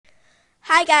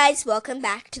Hi guys, welcome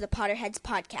back to the Potterheads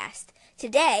podcast.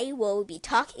 Today we'll be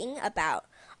talking about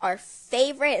our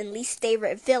favorite and least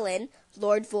favorite villain,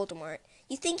 Lord Voldemort.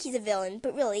 You think he's a villain,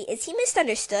 but really, is he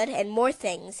misunderstood? And more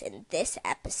things in this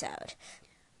episode.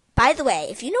 By the way,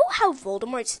 if you know how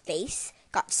Voldemort's face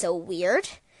got so weird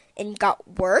and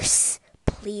got worse,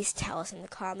 please tell us in the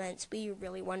comments. We're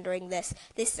really wondering this.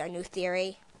 This is our new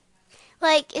theory.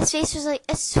 Like, his face was like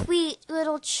a sweet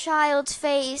little child's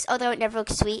face. Although it never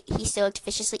looked sweet, he still looked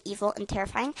viciously evil and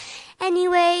terrifying.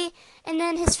 Anyway, and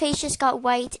then his face just got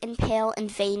white and pale and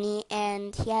veiny,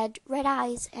 and he had red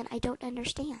eyes, and I don't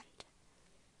understand.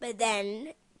 But then,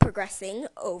 progressing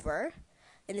over,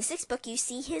 in the sixth book, you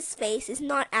see his face is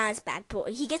not as bad,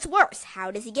 but he gets worse.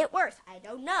 How does he get worse? I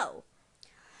don't know.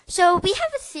 So, we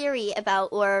have a theory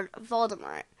about Lord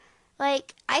Voldemort.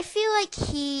 Like, I feel like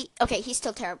he's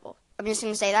still terrible. I'm just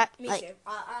going to say that. Me too.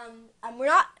 We're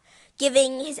not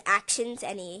giving his actions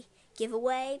any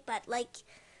giveaway, but,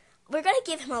 we're going to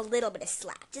give him a little bit of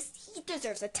slack. He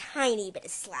deserves a tiny bit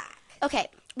of slack. Okay,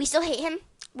 we still hate him.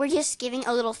 We're just giving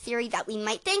a little theory that we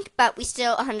might think, but we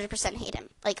still 100% hate him.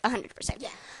 100%. Yeah.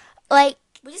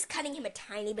 We're just cutting him a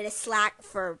tiny bit of slack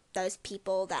for those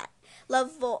people that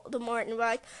love Voldemort, and we're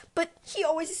like, but he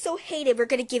always is so hated. We're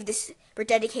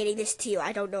dedicating this to you.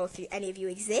 I don't know if any of you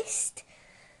exist.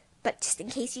 But just in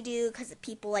case you do, because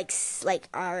people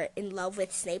are in love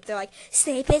with Snape, they're like,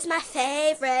 Snape is my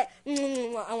favorite.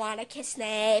 I want to kiss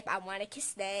Snape. I want to kiss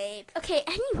Snape. Okay,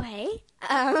 anyway,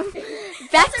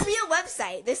 that's a real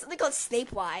website. There's something called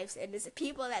Snape Wives, and there's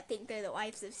people that think they're the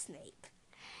wives of Snape.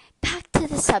 Back to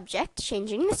the subject,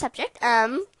 changing the subject.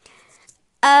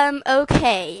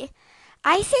 Okay.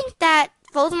 I think that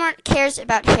Voldemort cares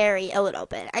about Harry a little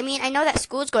bit. I mean, I know that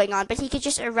school's going on, but he could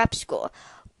just interrupt school.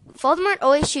 Voldemort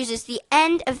always chooses the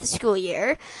end of the school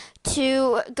year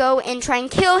to go and try and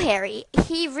kill Harry.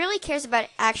 He really cares about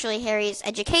actually Harry's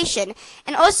education.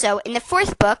 And also, in the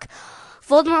fourth book,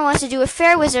 Voldemort wants to do a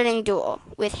fair wizarding duel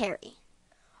with Harry.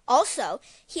 Also,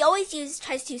 he always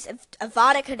tries to use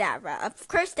Avada Kedavra, a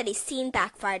curse that he's seen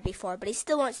backfired before, but he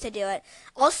still wants to do it.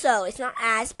 Also, it's not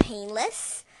as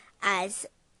painless as...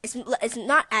 It's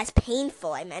not as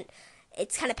painful, I meant.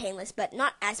 It's kind of painless, but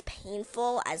not as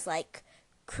painful as,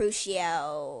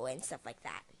 Crucio and stuff like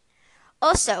that.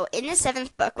 Also, in the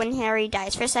seventh book, when Harry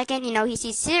dies for a second, he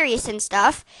sees Sirius and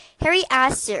stuff. Harry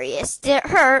asked Sirius, did it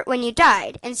hurt when you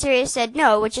died? And Sirius said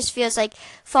no, it just feels like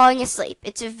falling asleep.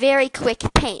 It's a very quick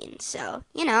pain, so,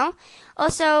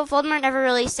 Also, Voldemort never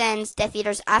really sends Death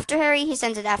Eaters after Harry. He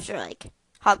sends it after,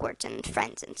 Hogwarts and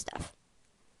friends and stuff.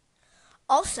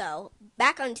 Also,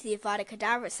 back onto the Avada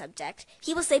Kedavra subject,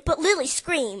 he will say, but Lily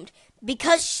screamed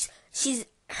because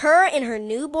her and her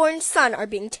newborn son are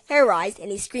being terrorized,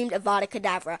 and he screamed Avada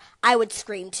Kedavra. I would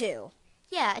scream too.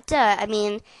 Yeah, duh. I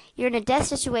mean, you're in a death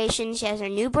situation, she has her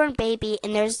newborn baby,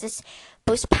 and there's this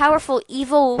most powerful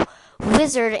evil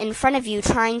wizard in front of you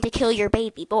trying to kill your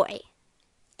baby boy.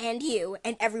 And you,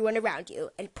 and everyone around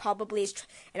you, and probably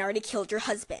and already killed your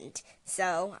husband.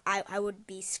 So, I would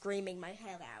be screaming my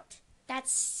head out.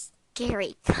 That's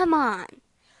scary. Come on.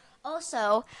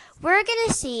 Also, we're going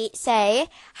to say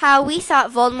how we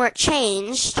thought Voldemort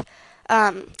changed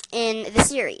in the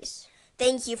series.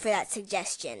 Thank you for that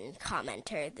suggestion,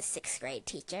 commenter, the 6th grade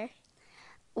teacher.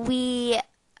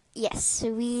 Yes,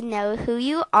 we know who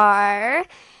you are,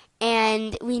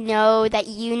 and we know that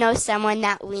you know someone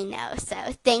that we know. So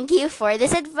thank you for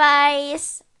this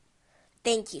advice.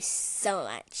 Thank you so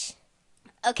much.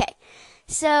 Okay,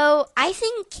 so I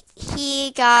think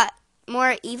he got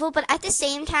more evil, but at the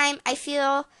same time, I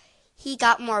feel he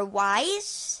got more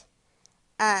wise.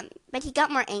 But he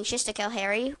got more anxious to kill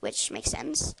Harry, which makes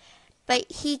sense.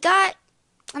 But he got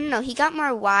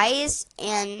more wise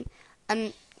and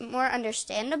more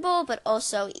understandable, but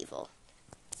also evil.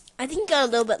 I think he got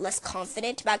a little bit less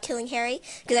confident about killing Harry,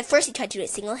 because at first he tried to do it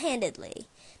single-handedly.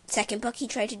 Second book, he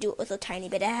tried to do it with a tiny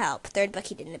bit of help. Third book,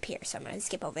 he didn't appear, so I'm going to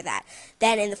skip over that.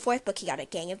 Then in the fourth book, he got a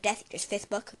gang of Death Eaters. Fifth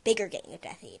book, bigger gang of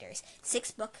Death Eaters.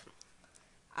 Sixth book,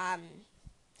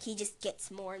 he just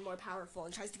gets more and more powerful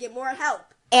and tries to get more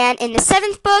help. And in the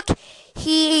seventh book,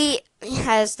 he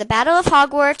has the Battle of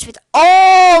Hogwarts with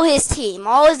all his team,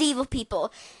 all his evil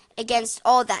people, against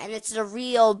all that, and it's a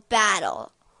real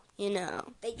battle. He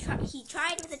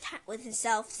tried with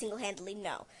himself single-handedly.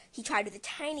 No. He tried with a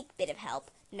tiny bit of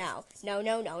help. No.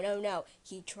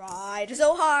 He tried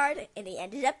so hard, and he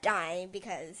ended up dying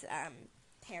because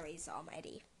Harry's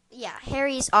almighty. Yeah,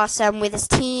 Harry's awesome with his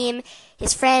team,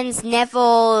 his friends,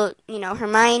 Neville,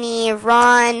 Hermione,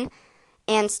 Ron,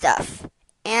 and stuff.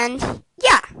 And,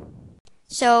 yeah.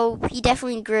 So, he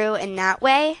definitely grew in that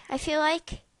way, I feel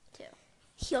like.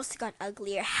 he also got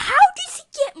uglier. How does he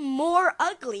get more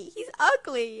ugly? He's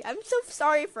ugly. I'm so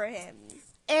sorry for him.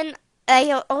 And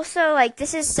I also,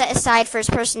 this is set aside for his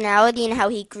personality and how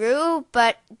he grew,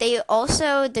 but the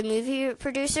movie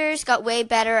producers got way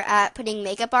better at putting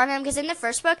makeup on him, because in the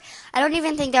first book, I don't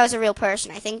even think that was a real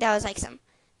person. I think that was some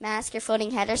mask or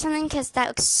floating head or something, because that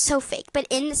looks so fake. But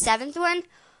in the 7th one,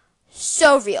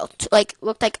 so real.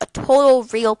 Looked like a total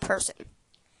real person.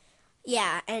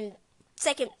 Yeah, and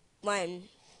second one,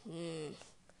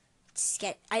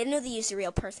 I know they used a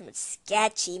real person, but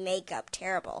sketchy makeup,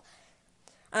 terrible.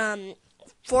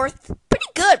 4th, pretty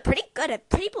good,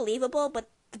 pretty believable, but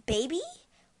the baby?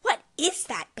 What is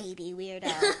that baby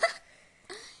weirdo?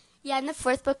 Yeah, in the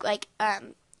 4th book,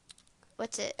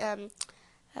 what's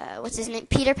his name?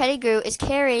 Peter Pettigrew is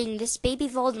carrying this baby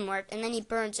Voldemort, and then he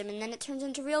burns him, and then it turns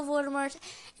into real Voldemort,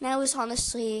 and I was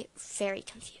honestly very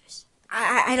confused.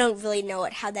 I don't really know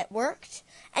how that worked.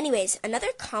 Anyways, another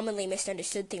commonly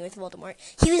misunderstood thing with Voldemort,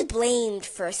 he was blamed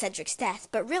for Cedric's death,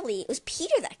 but really, it was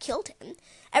Peter that killed him.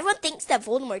 Everyone thinks that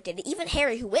Voldemort did it. Even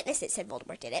Harry, who witnessed it, said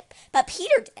Voldemort did it, but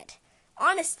Peter did.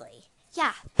 Honestly.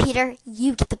 Yeah, Peter,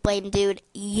 you get the blame, dude.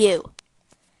 You.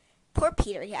 Poor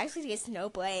Peter, he actually gets no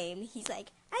blame. He's like,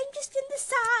 I'm just in the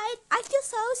side. I feel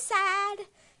so sad.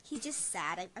 He's just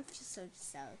sad. I'm just so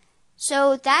sad.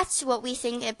 So that's what we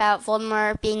think about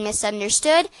Voldemort being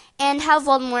misunderstood and how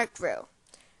Voldemort grew.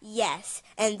 Yes,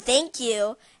 and thank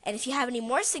you. And if you have any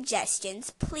more suggestions,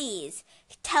 please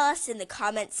tell us in the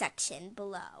comment section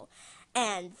below.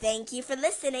 And thank you for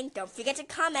listening. Don't forget to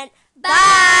comment.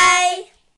 Bye!